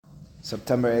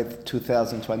September 8th,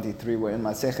 2023. We're in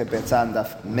Masechet Betzan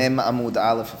Daf Mem Amud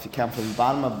Aleph. If you count from the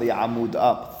bottom of the Amud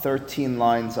up, 13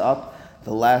 lines up,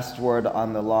 the last word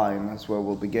on the line is where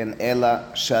we'll begin.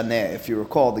 Ela Shaneh. If you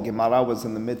recall, the Gemara was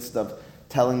in the midst of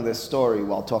telling this story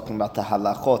while talking about the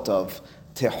halachot of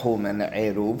Tehum and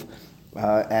Eruv.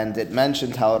 And it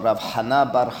mentioned how Rav Hana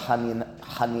bar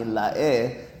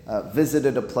Hanila'eh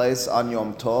visited a place on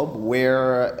Yom Tov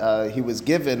where he was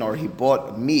given, or he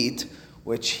bought meat,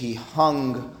 which he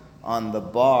hung on the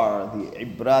bar, the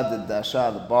Ibrad Dasha,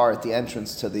 the bar at the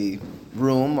entrance to the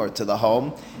room or to the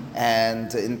home,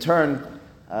 and in turn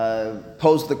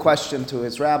posed the question to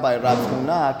his rabbi, Rav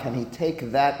Huna, can he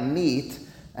take that meat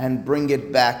and bring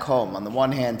it back home? On the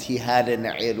one hand, he had an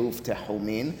Eruv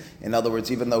Tehumin. In other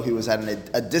words, even though he was at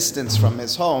a distance from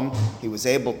his home, he was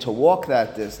able to walk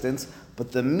that distance.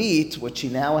 But the meat, which he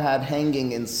now had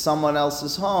hanging in someone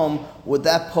else's home, would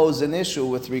that pose an issue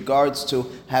with regards to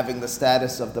having the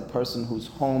status of the person whose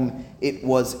home it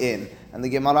was in? And the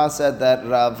Gemara said that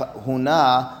Rav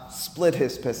Huna split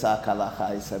his Pesach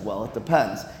halacha. He said, well, it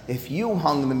depends. If you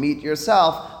hung the meat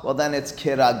yourself, well, then it's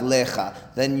kiraglecha.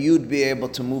 Then you'd be able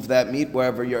to move that meat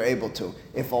wherever you're able to.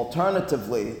 If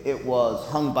alternatively it was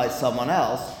hung by someone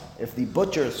else, if the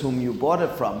butchers whom you bought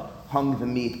it from hung the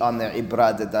meat on their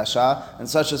Ibrad Dasha, in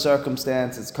such a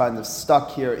circumstance, it's kind of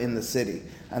stuck here in the city.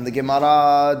 And the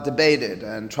Gemara debated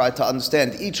and tried to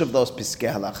understand each of those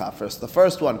Piskei Halacha. First, the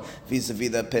first one,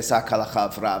 vis-a-vis the Pesach Halacha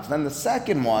of Rav. Then the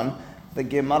second one, the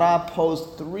Gemara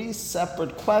posed three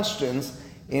separate questions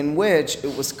in which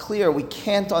it was clear we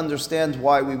can't understand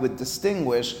why we would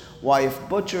distinguish why if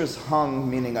butchers hung,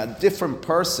 meaning a different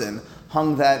person,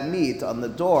 hung that meat on the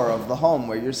door of the home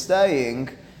where you're staying,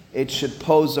 it should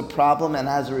pose a problem, and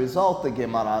as a result, the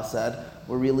Gemara said,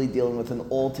 we're really dealing with an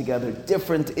altogether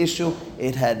different issue.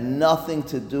 It had nothing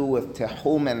to do with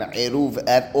Tehum and Eruv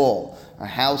at all.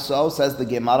 How so? Says the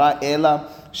Gemara, Ela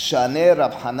Shaneh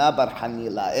Rav Hana bar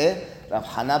Hanila'eh. Rav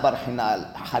Hana bar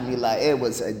Hanila'eh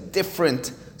was a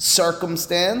different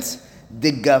circumstance.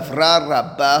 De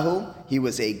Gavra Rabbahu, he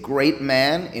was a great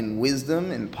man in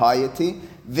wisdom and piety.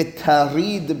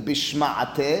 V'tarid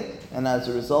bishma'ateh, and as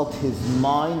a result, his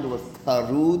mind was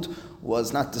tarud,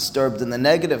 was not disturbed in the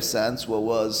negative sense,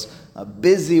 was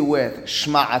busy with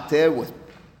shma'ateh, with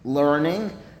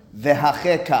learning.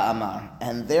 V'hacheh ka'amar,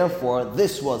 and therefore,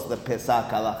 this was the Pesach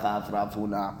halacha of Rav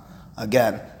Huna.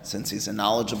 Again, since he's a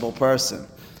knowledgeable person.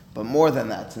 But more than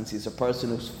that, since he's a person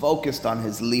who's focused on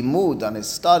his limud, on his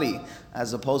study,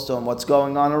 as opposed to on what's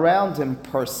going on around him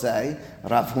per se,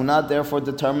 Rav Huna therefore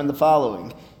determined the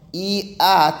following.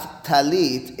 I'at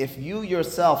talit, if you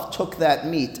yourself took that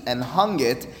meat and hung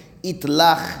it,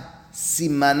 itlach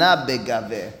simana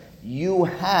begaveh. You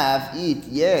have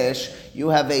you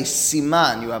have a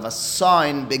siman, you have a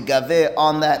sign begaveh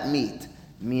on that meat.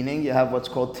 Meaning you have what's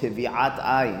called tivi'at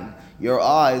ayin. Your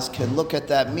eyes can look at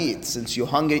that meat. Since you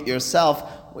hung it yourself,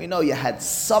 we know you had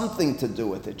something to do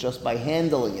with it just by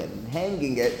handling it and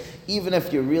hanging it. Even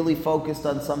if you're really focused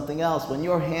on something else, when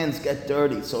your hands get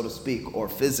dirty, so to speak, or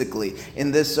physically,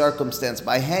 in this circumstance,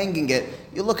 by hanging it,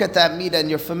 you look at that meat and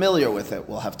you're familiar with it.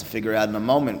 We'll have to figure out in a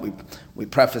moment. We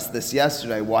prefaced this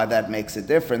yesterday, why that makes a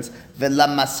difference.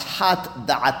 V'lamashat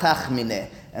da'atach mineh.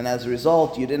 And as a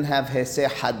result, you didn't have heseh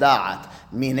hada'at,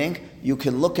 meaning you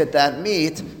can look at that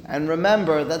meat and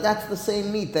remember that that's the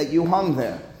same meat that you hung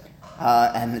there.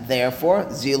 And therefore,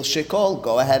 zil shikol,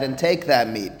 go ahead and take that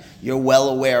meat. You're well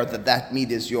aware that that meat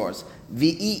is yours.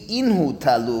 Vi'i inhu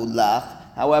talu lach.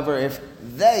 However, if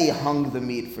they hung the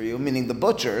meat for you, meaning the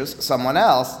butchers, someone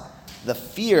else, the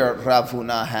fear Rav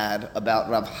Huna had about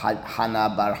Rav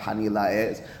Hana bar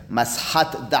Hanila'eh is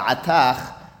mashat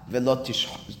da'atach velo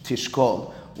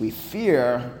tishkol.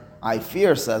 I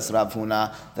fear, says Rav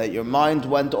Huna, that your mind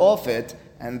went off it,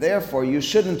 and therefore you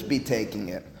shouldn't be taking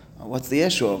it. What's the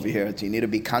issue over here? Do you need to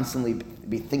be constantly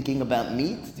be thinking about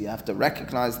meat? Do you have to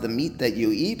recognize the meat that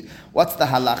you eat? What's the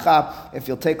halacha? If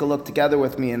you'll take a look together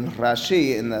with me in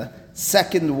Rashi, in the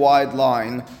second wide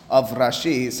line of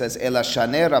Rashi, he says, Ela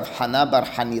Shaneh Rav Hana bar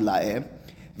Hanila'eh.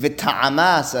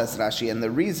 V'ta'ama, says Rashi, and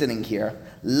the reasoning here,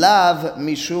 Lav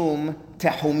mishum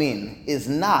tehumin, is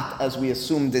not, as we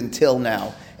assumed until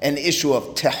now, an issue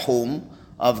of tehum,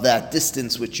 of that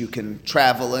distance which you can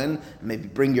travel in, maybe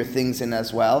bring your things in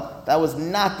as well. That was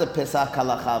not the Pesach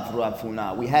halacha of Rav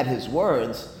Huna. We had his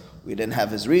words, we didn't have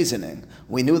his reasoning.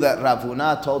 We knew that Rav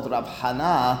Huna told Rav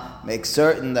Hana, make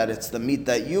certain that it's the meat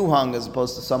that you hung as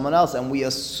opposed to someone else, and we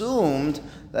assumed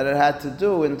that it had to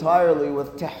do entirely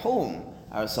with tehum.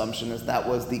 Our assumption is that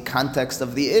was the context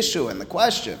of the issue and the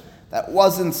question. That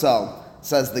wasn't so,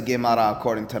 says the Gemara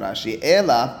according to Rashi.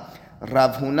 Ela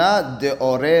Rav Huna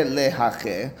de'ore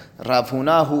lehache. Rav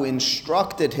Huna, who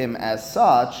instructed him as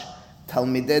such,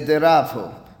 Talmidei de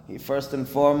Ravhu. He first and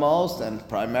foremost and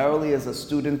primarily is a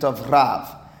student of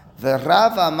Rav. The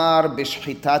Rav Amar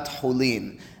b'shchitat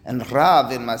chulin. And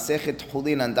Rav in Masechet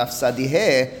Chulin and Daf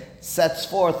Sadiheh sets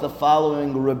forth the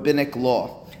following rabbinic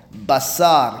law.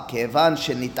 Basar kevan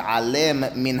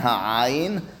shenit'alem min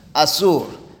ha'ayin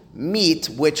asur. Meat,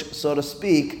 which, so to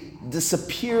speak,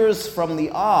 disappears from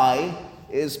the eye,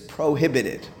 is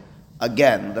prohibited.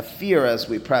 Again, the fear, as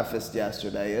we prefaced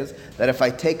yesterday, is that if I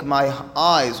take my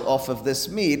eyes off of this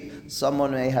meat,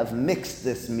 someone may have mixed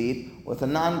this meat with a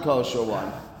non-kosher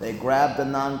one. They grabbed the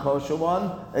non-kosher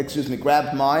one,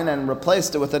 grabbed mine and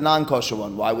replaced it with a non-kosher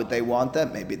one. Why would they want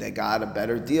that? Maybe they got a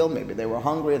better deal, maybe they were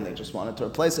hungry and they just wanted to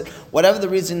replace it. Whatever the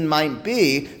reason might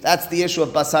be, that's the issue of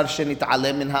basar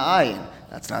shenit'alem min ha'ayin.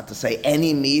 That's not to say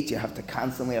any meat, you have to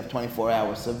constantly have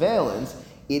 24-hour surveillance.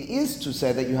 It is to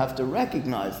say that you have to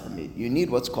recognize the meat. You need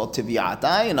what's called tivyat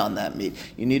ayin on that meat.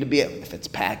 You need to be, if it's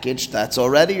packaged, that's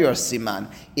already your siman.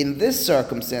 In this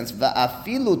circumstance,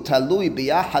 va'afilu talui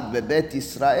biyahad bebet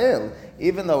Yisrael,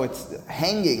 even though it's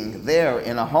hanging there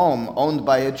in a home owned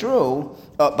by a Jew,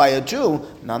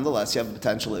 nonetheless, you have a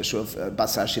potential issue of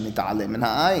basar shenit'alem min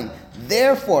ha'ayin.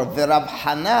 Therefore, the Rav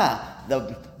Hana,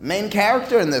 the main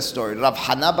character in this story, Rav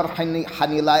Hana bar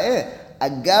Hanila'eh,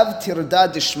 agav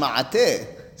tirda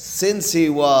dishma'ateh, since he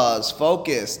was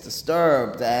focused,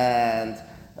 disturbed, and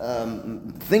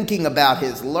thinking about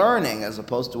his learning as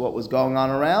opposed to what was going on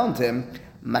around him,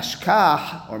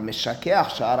 mashkach or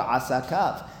mishakeach shar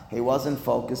asakav. He wasn't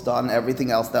focused on everything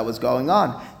else that was going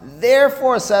on.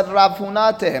 Therefore, said Rav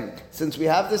Huna to him, since we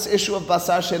have this issue of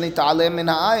basar shenit'alem min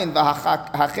ha'ayin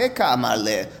v'hacheka amar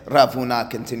le, Rav Huna,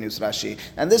 continues Rashi.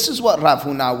 And this is what Rav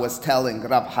Huna was telling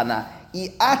Rav Hana.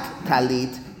 I'at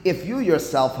talit, if you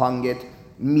yourself hung it,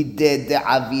 mideh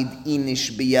de'avid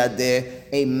inish biyadeh,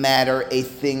 a matter, a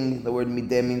thing. The word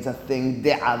mideh means a thing.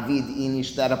 De'avid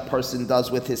inish, that a person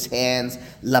does with his hands.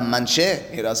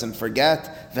 Lamanshe, he doesn't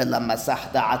forget.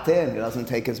 Ve'lamasah da'atem, he doesn't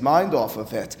take his mind off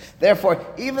of it. Therefore,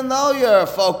 even though you're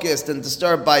focused and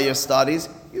disturbed by your studies,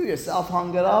 you yourself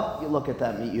hung it up, you look at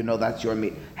that meat, you know that's your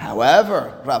meat.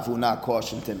 However, Rav Huna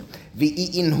cautioned him,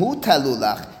 V'i'inhu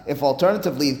talulach, if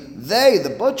alternatively they, the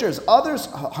butchers, others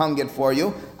hung it for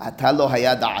you, atalo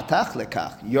hayad da'atach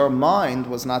lekach, your mind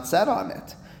was not set on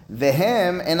it.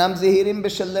 Vehem enam zihirim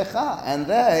b'shelecha, and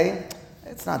they,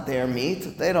 it's not their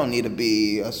meat, they don't need to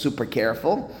be super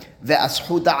careful.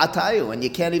 Ve'ashu da'atayu, and you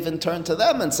can't even turn to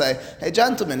them and say, hey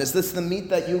gentlemen, is this the meat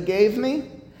that you gave me?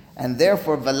 And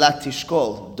therefore, velat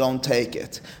tishkol, don't take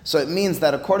it. So it means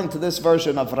that according to this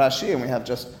version of Rashi, and we have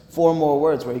just 4 more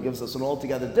words where he gives us an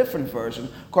altogether different version.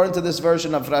 According to this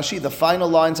version of Rashi, the final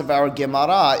lines of our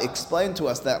Gemara explain to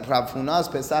us that Rav Huna's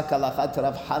Pesach halachat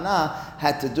Rav Hana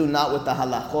had to do not with the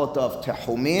halachot of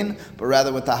tehumin, but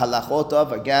rather with the halachot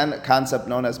of, again, a concept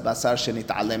known as basar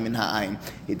shenit'alem min ha'ayin.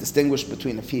 He distinguished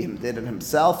between if he did it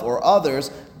himself or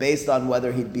others based on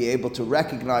whether he'd be able to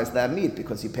recognize that meat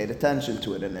because he paid attention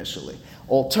to it initially.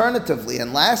 Alternatively,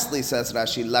 and lastly, says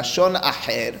Rashi, lashon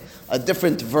aher, a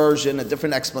different version, a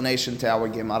different explanation to our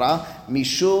Gemara,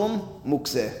 mishum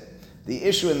mukseh. The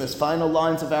issue in this final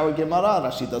lines of our Gemara,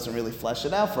 Rashi doesn't really flesh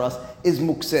it out for us, is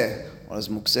mukseh. What does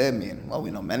mukseh mean? Well, we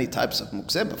know many types of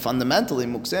mukseh, but fundamentally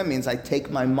mukseh means I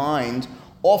take my mind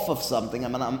off of something,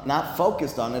 I'm not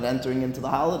focused on it entering into the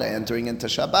holiday, entering into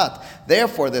Shabbat.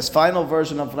 Therefore, this final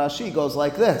version of Rashi goes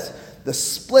like this. The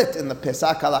split in the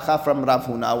Pesach halacha from Rav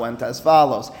Huna went as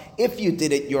follows. If you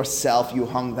did it yourself, you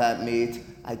hung that meat,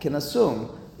 I can assume,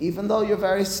 even though you're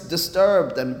very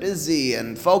disturbed and busy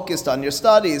and focused on your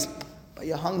studies, but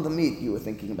you hung the meat, you were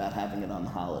thinking about having it on the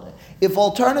holiday. If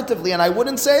alternatively, and I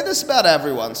wouldn't say this about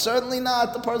everyone, certainly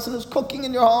not the person who's cooking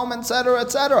in your home,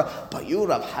 etc., but you,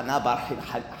 Rav Hana bar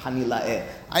Hanila'eh,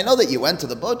 I know that you went to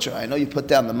the butcher, I know you put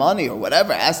down the money or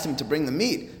whatever, asked him to bring the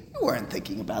meat. You weren't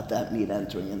thinking about that meat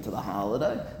entering into the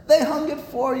holiday. They hung it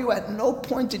for you. At no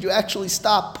point did you actually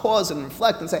stop, pause, and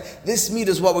reflect and say, this meat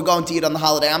is what we're going to eat on the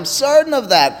holiday. I'm certain of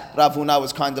that, Rav Huna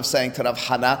was kind of saying to Rav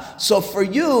Hana. So for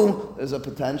you, there's a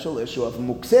potential issue of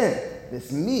mukseh.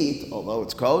 This meat, although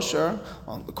it's kosher,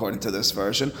 according to this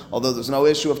version, although there's no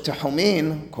issue of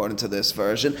tehumin, according to this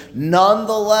version,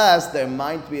 nonetheless, there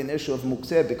might be an issue of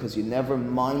mukseh because you never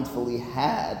mindfully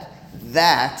had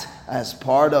that as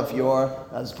part of your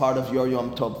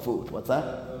Yom Tov food. What's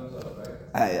that?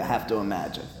 I have to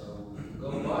imagine.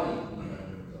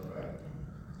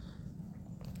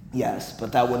 Yes,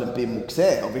 but that wouldn't be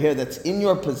mukseh. Over here, that's in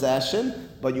your possession,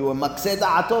 but you were makseh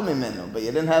da'ato mimenu, but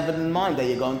you didn't have it in mind that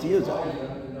you're going to use it.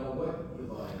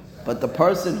 But the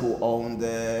person who owned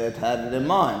it had it in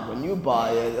mind. When you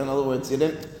buy it, in other words,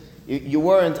 you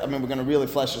weren't, I mean, we're going to really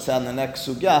flesh this out in the next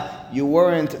sugya, you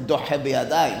weren't dohe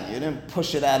biyadayim. You didn't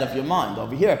push it out of your mind.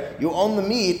 Over here, you own the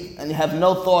meat and you have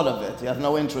no thought of it. You have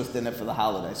no interest in it for the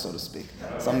holiday, so to speak.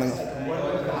 Something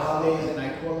like the holidays, and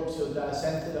I call them to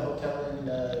send to the hotel in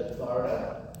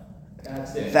Florida.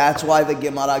 That's it. That's why the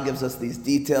Gemara gives us these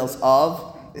details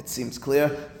of, it seems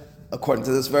clear, according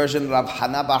to this version, Rav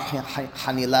Hana bar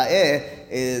Hanila'eh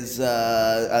is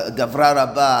Gavra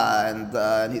Rabba,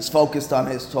 and he's focused on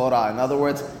his Torah. In other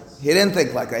words, he didn't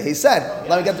think like that. He said,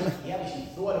 let me get to me. He actually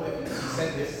thought of it when he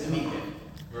said this to me.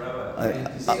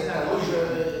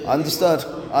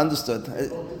 Understood.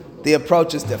 The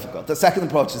approach is difficult. The second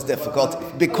approach is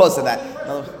difficult because of that.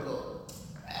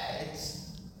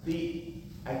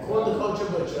 I called the kosher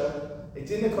butcher.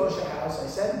 It's in the kosher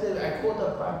house. I called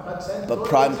the Prime Cut Center. But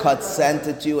Prime Cut sent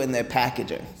it to you in their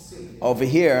packaging. Over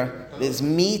here, there's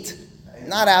meat,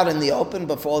 not out in the open,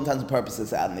 but for all intents and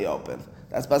purposes out in the open.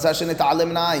 That's Beisah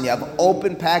Shenita'alim Na'in. You have an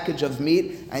open package of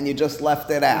meat and you just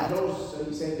left it out. So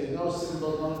you say there's no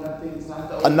symbol, no nothing, it's not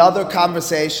the Another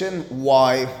conversation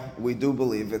why we do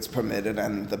believe it's permitted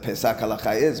and the Pesach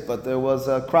halacha is, but there was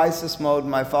a crisis mode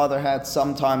my father had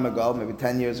some time ago, maybe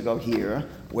 10 years ago here,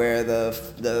 where the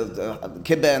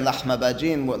kibbeh and lahma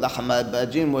bajin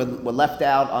were left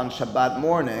out on Shabbat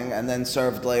morning and then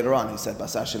served later on. He said,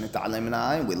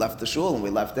 we left the shul and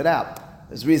we left it out.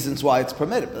 There's reasons why it's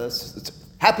permitted, but it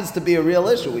happens to be a real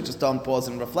issue. We just don't pause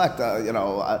and reflect. We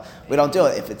don't do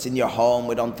it. If it's in your home,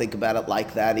 we don't think about it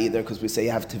like that either, because we say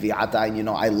you have tevi'ata, and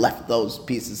I left those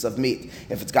pieces of meat.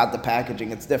 If it's got the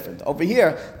packaging, it's different. Over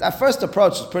here, that first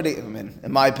approach is pretty, in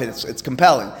my opinion, it's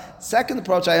compelling. Second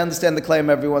approach, I understand the claim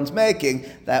everyone's making,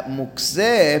 that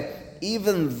mukseh,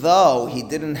 even though he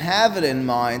didn't have it in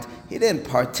mind, he didn't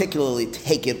particularly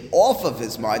take it off of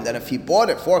his mind. And if he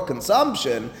bought it for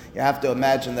consumption, you have to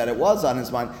imagine that it was on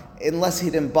his mind, unless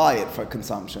he didn't buy it for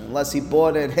consumption. Unless he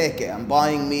bought it, hey, I'm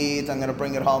buying meat, I'm going to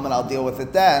bring it home and I'll deal with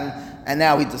it then. And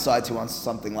now he decides he wants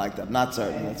something like that. Not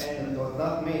certain. And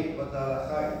not me, but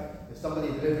if somebody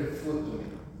delivered food to me,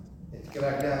 it's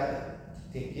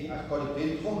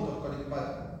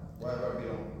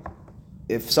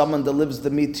if someone delivers the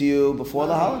meat to you before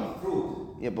the holiday?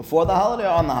 Fruit. Yeah, before the holiday or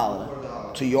on the holiday? Before the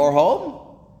holiday. To your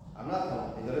home? I'm not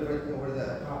home. They deliver it over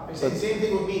there. Same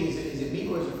thing with meat. Is it meat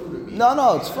or is it food? Or meat?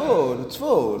 No, it's food.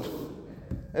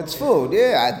 It's food,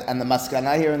 yeah. And the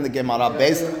maskana here in the Gemara,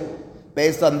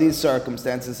 based on these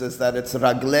circumstances, is that it's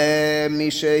ragle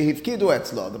mishe hivkidu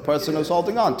etzlo, the person who's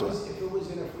holding on to it. If it was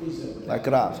in a freezer, Like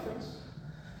Rav.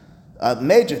 A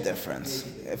major difference.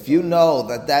 If you know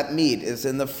that meat is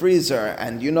in the freezer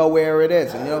and you know where it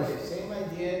is, and same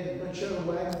idea. The butcher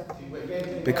went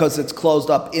because it's closed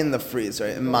up in the freezer,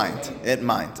 it might. It'll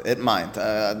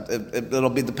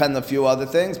be dependent on a few other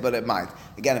things, but it might.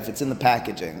 Again, if it's in the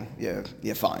packaging, you're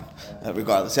fine,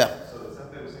 regardless. Yeah. So it's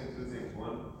not that we're saying two things.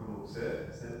 One from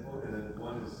Mukseh standpoint, and then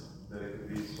one is that it could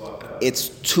be swapped out. It's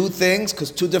two things, because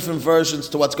two different versions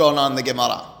to what's going on in the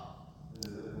Gemara.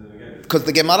 Because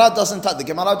the Gemara doesn't the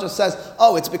Gemara just says,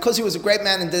 it's because he was a great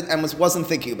man and wasn't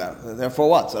thinking about it. Therefore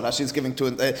what? So Rashi's giving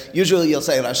two, usually you'll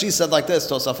say, Rashi said like this,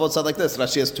 Tosafot said like this,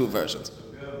 Rashi has two versions. So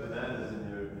if you have bananas in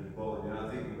your bowl and you're not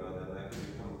thinking about that could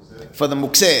become Mukseh. For the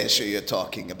Mukseh issue you're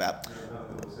talking about. Not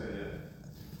the Mukseh,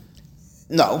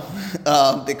 No,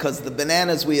 because the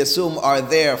bananas we assume are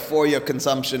there for your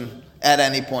consumption at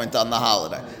any point on the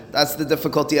holiday. That's the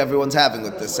difficulty everyone's having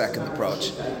with this second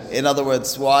approach. In other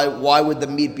words, why would the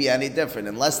meat be any different?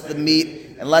 Unless the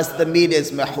meat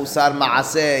is mehusar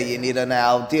ma'aseh, you need to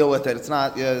now deal with it. It's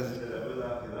not.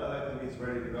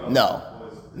 No.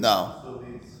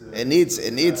 It needs.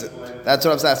 That's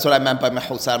what I meant by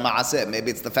mehusar ma'aseh.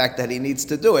 Maybe it's the fact that he needs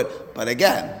to do it. But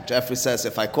again, Jeffrey says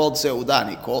if I called Seudan,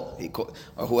 he called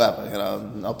or whoever,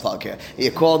 no plug here. He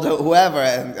called whoever,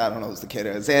 and I don't know who's the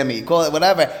caterer, Zami. He called it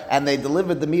whatever, and they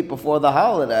delivered the meat before the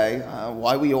holiday.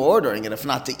 Why were you ordering it if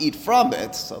not to eat from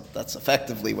it? So that's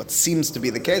effectively what seems to be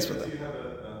the case with it. You have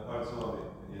a hard salami,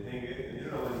 and you hang it, and you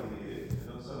don't know when you eat it.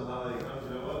 And so the holiday comes, you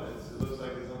know what? It looks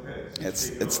like it's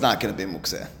okay. It's not going to be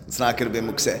mukseh. It's not going to be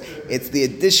mukseh. It's the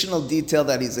additional detail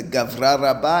that he's a gavra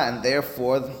rabbah, and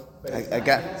therefore,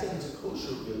 again. It's a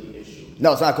kosher really issue.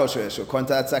 No, it's not a kosher issue. According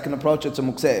to that second approach, it's a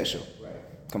mukseh issue. Right.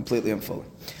 Completely and fully.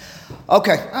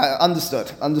 Okay,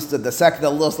 understood.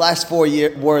 Those last four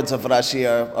words of Rashi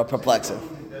are perplexing.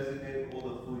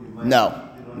 No,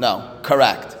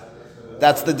 correct.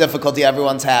 That's the difficulty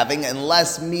everyone's having,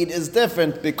 unless meat is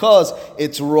different because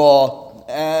it's raw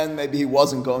and maybe he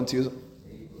wasn't going to use it.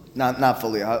 Not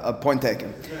fully. A point taken.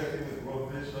 Is there anything with raw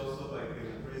fish also, like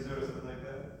in the freezer or something like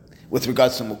that? With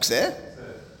regards to mukseh?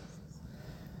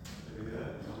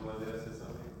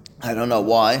 I don't know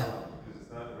why. Because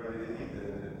it's not ready to eat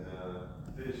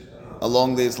in fish. I don't know.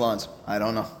 Along these lines. I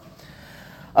don't know.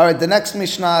 All right, the next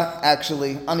Mishnah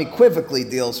actually unequivocally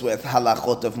deals with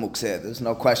halachot of mukseh. There's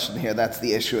no question here. That's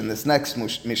the issue in this next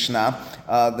Mishnah.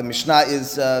 The Mishnah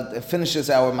finishes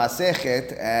our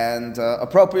Masechet, and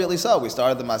appropriately so. We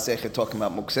started the Masechet talking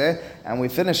about mukseh, and we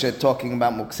finish it talking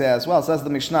about mukseh as well. Says the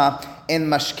Mishnah, in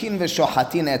mashkin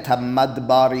v'shohatin et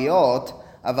ha-madbariot,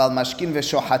 aval mashkin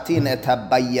v'shohatin et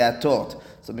ha-bayatot.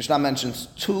 So Mishnah mentions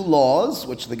two laws,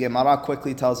 which the Gemara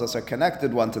quickly tells us are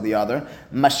connected one to the other.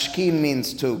 Mashkin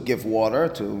means to give water,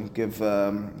 to give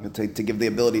the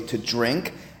ability to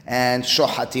drink, and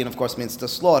shohatin, of course, means to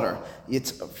slaughter. It's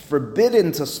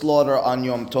forbidden to slaughter on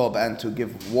Yom Tov and to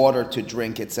give water to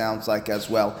drink, it sounds like, as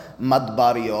well.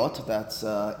 Madbariot, that's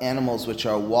animals which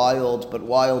are wild, but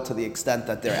wild to the extent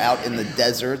that they're out in the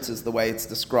deserts, is the way it's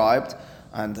described.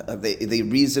 And the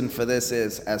reason for this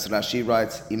is, as Rashi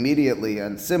writes immediately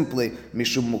and simply,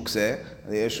 Mishum Mukseh.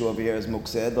 The issue over here is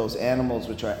Mukseh. Those animals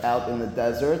which are out in the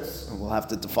deserts, and we'll have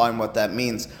to define what that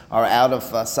means, are out of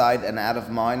sight and out of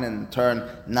mind, and in turn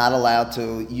not allowed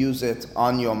to use it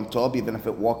on Yom Tov, even if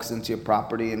it walks into your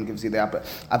property and gives you the opportunity.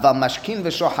 Aval mashkin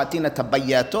v'shohatin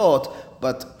tabayatot,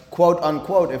 but quote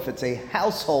unquote, if it's a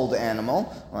household animal,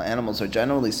 well, animals are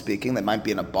generally speaking, they might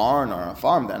be in a barn or a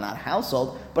farm, they're not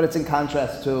household, but it's in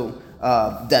contrast to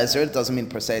desert, doesn't mean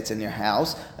per se it's in your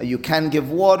house. You can give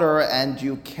water and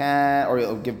you can,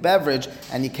 or give beverage,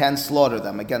 and you can slaughter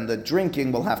them. Again, the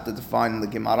drinking we'll have to define in the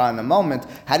Gemara in a moment.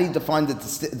 How do you define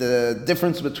the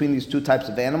difference between these two types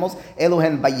of animals?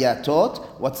 Eluhen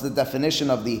bayatot, what's the definition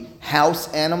of the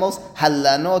house animals?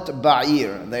 Halanot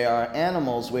ba'ir, they are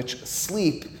animals which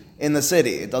sleep in the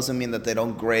city. It doesn't mean that they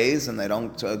don't graze and they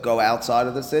don't go outside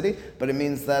of the city, but it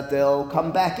means that they'll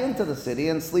come back into the city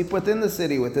and sleep within the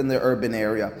city, within the urban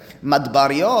area.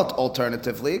 Madbariot,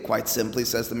 alternatively, quite simply,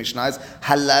 says the Mishnah, is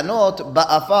halanot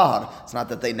ba'afar. It's not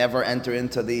that they never enter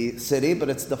into the city, but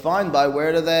it's defined by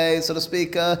where do they, so to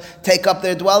speak, take up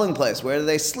their dwelling place. Where do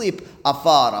they sleep?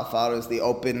 Afar. Afar is the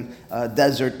open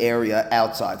desert area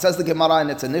outside. It says the Gemara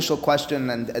in its initial question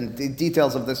and the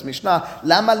details of this Mishnah,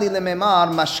 Lama li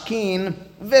lememar mashkin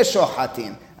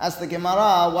v'shohatin. Ask the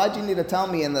Gemara, why do you need to tell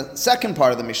me in the second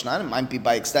part of the Mishnah, and it might be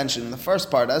by extension in the first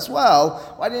part as well,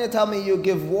 why didn't you tell me you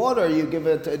give water, you give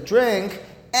it a drink,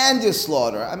 and you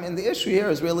slaughter? I mean, the issue here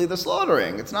is really the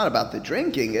slaughtering. It's not about the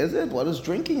drinking, is it? What does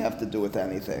drinking have to do with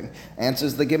anything?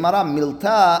 Answers the Gemara,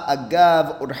 Milta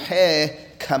agav urhe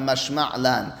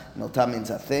kamashma'lan. Milta means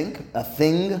a thing,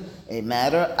 a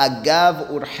matter. Agav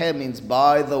urhe means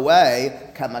by the way.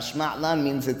 Kamashma'lan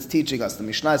means it's teaching us. The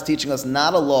Mishnah is teaching us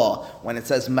not a law when it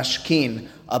says mashkin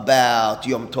about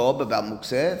Yom Tov, about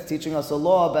mukseh. It's teaching us a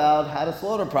law about how to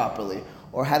slaughter properly,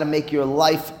 or how to make your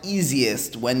life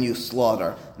easiest when you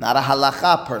slaughter. Not a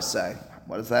halacha per se.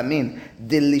 What does that mean?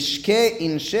 Dilishke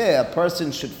inshe, a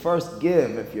person should first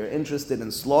give, if you're interested in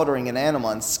slaughtering an animal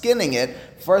and skinning it,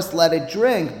 first let it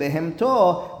drink,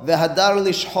 behemto, vehadar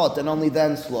lishhot, and only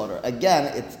then slaughter.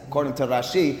 Again, it's according to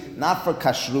Rashi, not for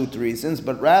kashrut reasons,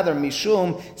 but rather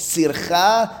mishum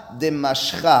sircha de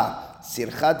mashcha.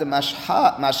 Sircha de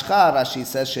mashcha, Rashi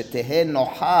says, shetehe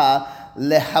noha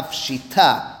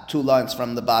lehafshita. 2 lines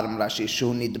from the bottom, Rashi.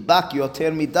 Shu nidbak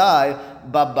yoter midai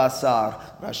babasar.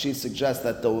 Rashi suggests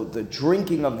that the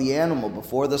drinking of the animal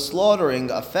before the slaughtering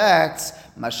affects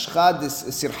mashcha.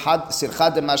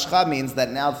 Sircha de mashcha means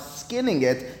that now skinning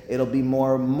it, it'll be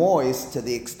more moist to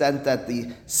the extent that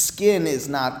the skin is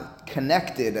not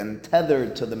connected and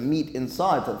tethered to the meat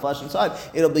inside, to the flesh inside.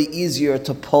 It'll be easier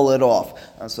to pull it off.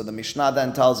 And so the Mishnah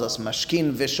then tells us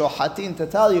mashkin v'shohatin, to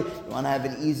tell you want to have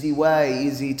an easy way,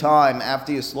 easy time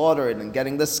after you slaughter it and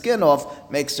getting the skin off,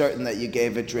 make certain that you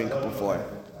gave it drink before.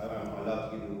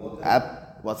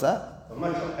 What's that?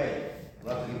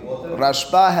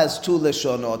 Rashba has 2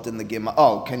 lishonot in the Gemara.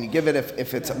 Oh, can you give it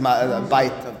if it's a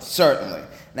bite? Certainly.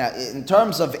 Now, in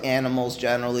terms of animals,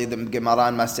 generally, the Gemara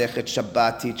in Masechet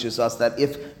Shabbat teaches us that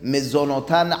if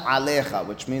mizonotan alecha,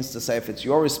 which means to say if it's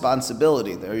your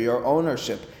responsibility, they're your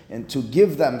ownership, and to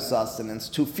give them sustenance,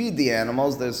 to feed the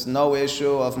animals, there's no issue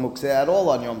of mukseh at all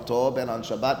on Yom Tov and on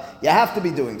Shabbat. You have to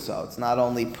be doing so. It's not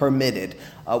only permitted.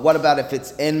 What about if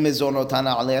it's en mizonotan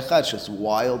alecha, it's just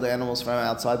wild animals from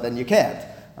outside, then you can't.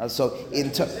 What's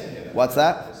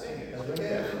that?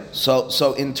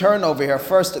 So in turn over here,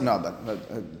 first,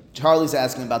 Charlie's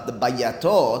asking about the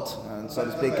bayatot, and so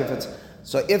to speak,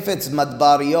 if it's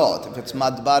madbariot,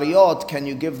 can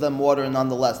you give them water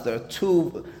nonetheless? There are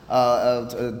 2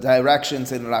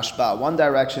 directions in Rashba. One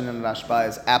direction in Rashba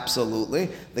is absolutely.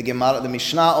 The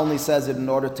Mishnah only says it in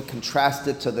order to contrast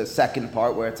it to the second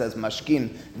part where it says mashkin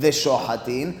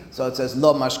v'shohatin. So it says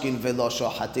lo mashkin v'lo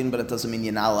shohatin, but it doesn't mean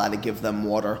you're not allowed to give them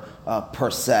water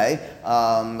per se.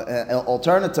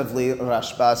 Alternatively,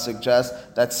 Rashba suggests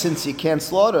that since you can't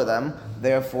slaughter them,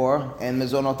 therefore, and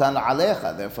mizonotan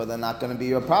alecha, therefore they're not going to be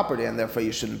your property, and therefore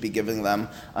you shouldn't be giving them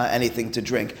anything to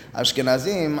drink.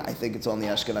 Ashkenazim, I think it's only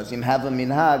Ashkenazim, have a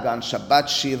minhag on Shabbat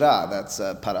Shira, that's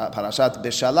Parashat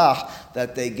Bishalach,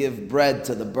 that they give bread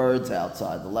to the birds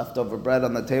outside. The leftover bread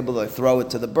on the table, they throw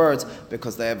it to the birds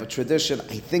because they have a tradition,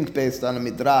 I think based on a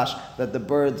midrash, that the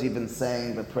birds even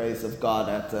sang the praise of God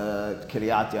at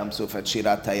Kiryat Yam Suf, at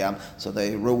Shirat Hayam. So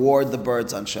they reward the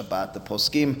birds on Shabbat. The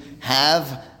poskim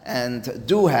have and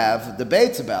do have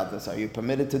debates about this. Are you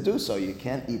permitted to do so? You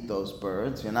can't eat those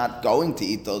birds. You're not going to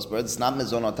eat those birds. It's not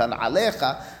mizonotan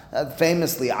alecha.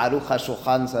 Famously, Aruch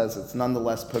HaShulchan says it's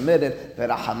nonetheless permitted.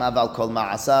 V'rachamav al kol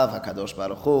ma'asav, HaKadosh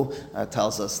Baruch Hu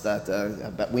tells us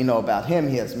that we know about him.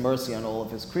 He has mercy on all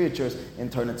of his creatures. In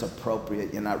turn, it's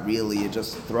appropriate. You're not really, you're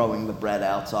just throwing the bread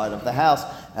outside of the house.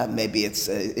 Maybe it's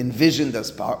envisioned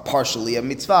as partially a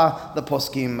mitzvah. The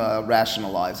poskim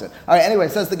rationalize it. All right, anyway,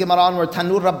 it says the Gemara onward,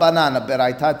 Tanur Rabbanan, a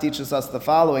Beraita teaches us the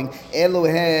following,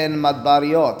 Eluhen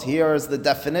madbariot. Here is the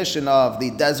definition of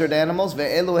the desert animals,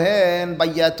 ve'eluhen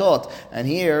bayatot. And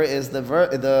here is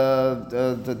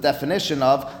the definition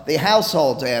of the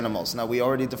household animals. Now, we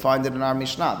already defined it in our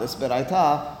Mishnah. This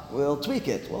Beraita, we'll tweak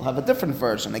it. We'll have a different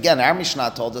version. Again, our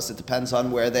Mishnah told us it depends on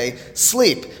where they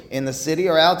sleep, in the city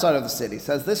or outside of the city. It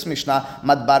says this Mishnah,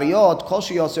 Madbariot, kol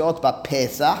sheyoseot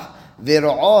ba'pesach,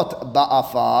 v'ro'ot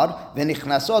ba'afar,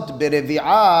 v'nichnasot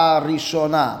berevi'ah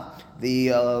rishona.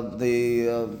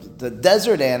 The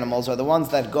desert animals are the ones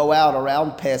that go out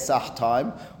around Pesach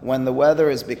time when the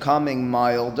weather is becoming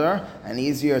milder and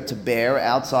easier to bear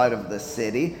outside of the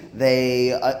city.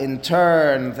 They, in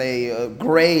turn,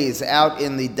 graze out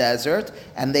in the desert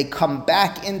and they come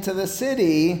back into the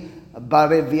city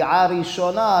Barevi'ah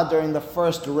Rishona during the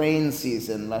first rain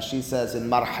season. Rashi says in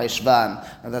Mar Heshvan,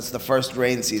 and that's the first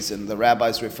rain season. The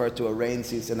rabbis refer to a rain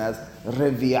season as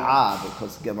Revi'ah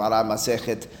because Gemara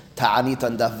Masechet Ta'anit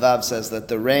and Davav says that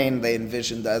the rain they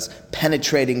envisioned as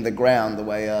penetrating the ground the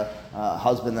way a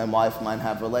husband and wife might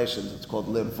have relations. It's called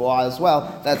Livvoah as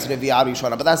well. That's Revi'ah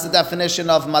Rishona. But that's the definition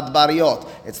of Madbariot.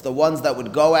 It's the ones that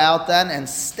would go out then and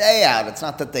stay out. It's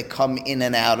not that they come in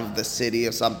and out of the city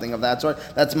or something of that sort.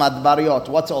 That's Madbariot.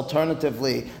 What's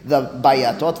alternatively the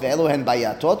Bayatot? Ve'eluhen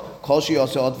Bayatot. Kol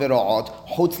sheyoseot vero'ot.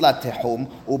 Chutz latehum.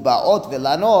 U'ba'ot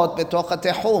ve'lanot betoch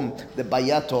ha'tehum. The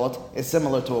Bayatot is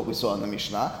similar to what we saw in the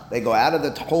Mishnah. They go out of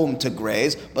the Tehum to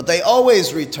graze, but they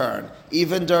always return,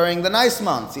 even during the nice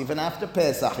months, even after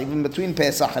Pesach, even between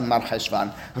Pesach and Mar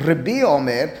Heshvan.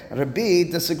 Rabbi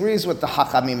disagrees with the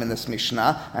Hachamim in this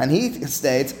Mishnah, and he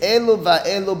states, Elu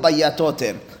va'elu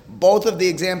bayatotin. Both of the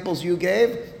examples you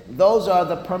gave, those are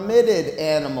the permitted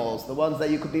animals, the ones that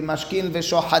you could be mashkin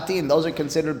v'shohatin. Those are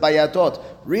considered bayatot.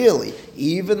 Really,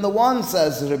 even the ones,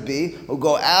 says Rabbi, who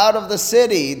go out of the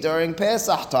city during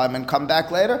Pesach time and come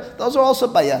back later, those are also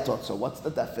bayatot. So what's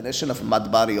the definition of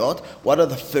madbariot? What are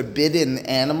the forbidden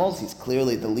animals? He's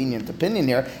clearly the lenient opinion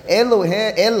here.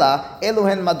 Eluhen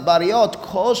madbariot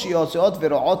kol sheyoseot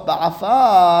v'ro'ot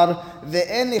ba'afar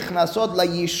ve'en nichnasot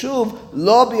la'yishuv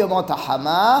lo b'yomot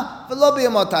ha'chama v'lo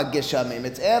b'yomot ha'geshamim.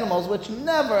 It's animals which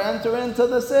never enter into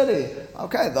the city.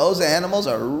 Okay, those animals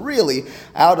are really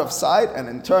out of sight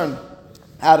and in turn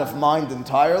out of mind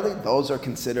entirely. Those are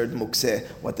considered mukseh.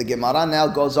 What the Gemara now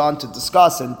goes on to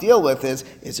discuss and deal with is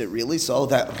it really so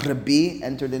that Rabbi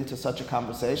entered into such a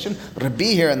conversation? Rabbi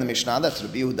here in the Mishnah, that's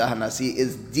Rabbi Yehuda Hanasi,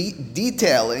 is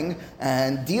detailing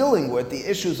and dealing with the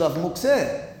issues of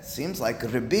mukseh. Seems like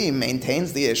Rabbi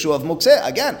maintains the issue of mukseh.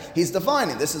 Again, he's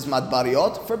defining this is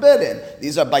madbariot, forbidden.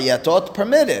 These are bayatot,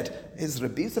 permitted. Is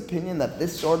Rabbi's opinion that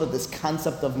this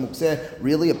concept of mukseh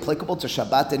really applicable to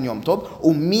Shabbat and Yom Tov?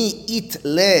 Umi it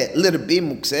le Rabbi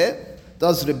mukseh?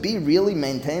 Does Rabbi really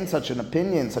maintain such an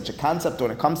opinion, such a concept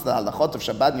when it comes to the halachot of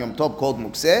Shabbat and Yom Tov called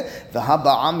mukseh?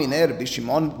 V'haba'a minei Rabbi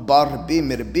Shimon bar Rabbi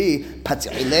mirbi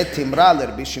patzi'ile timra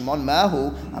l'Rabbi Shimon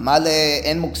mahu amale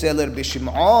en mukseh l'Rabbi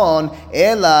Shimon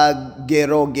ela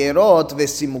gerot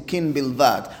v'simukin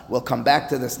bilvad. We'll come back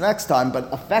to this next time,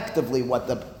 but effectively what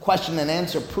the question and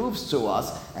answer proves to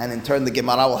us, and in turn the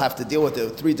Gemara will have to deal with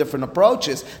it, 3 different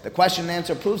approaches. The question and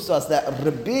answer proves to us that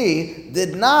Rabbi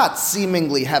did not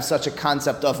seemingly have such a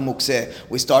concept of mukseh.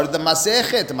 We started the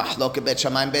Masechet, Mahloke Bet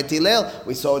Shamayim Bet Hillel.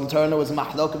 We saw in turn it was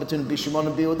Mahloke between Bishimon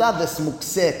and Biudah, this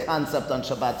mukseh concept on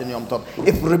Shabbat and Yom Tov.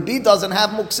 If Rabbi doesn't have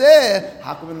mukseh,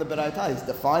 how come in the Beraita he's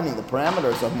defining the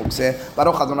parameters of mukseh?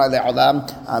 Baruch Adonai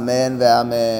le'olam. Amen ve'amen.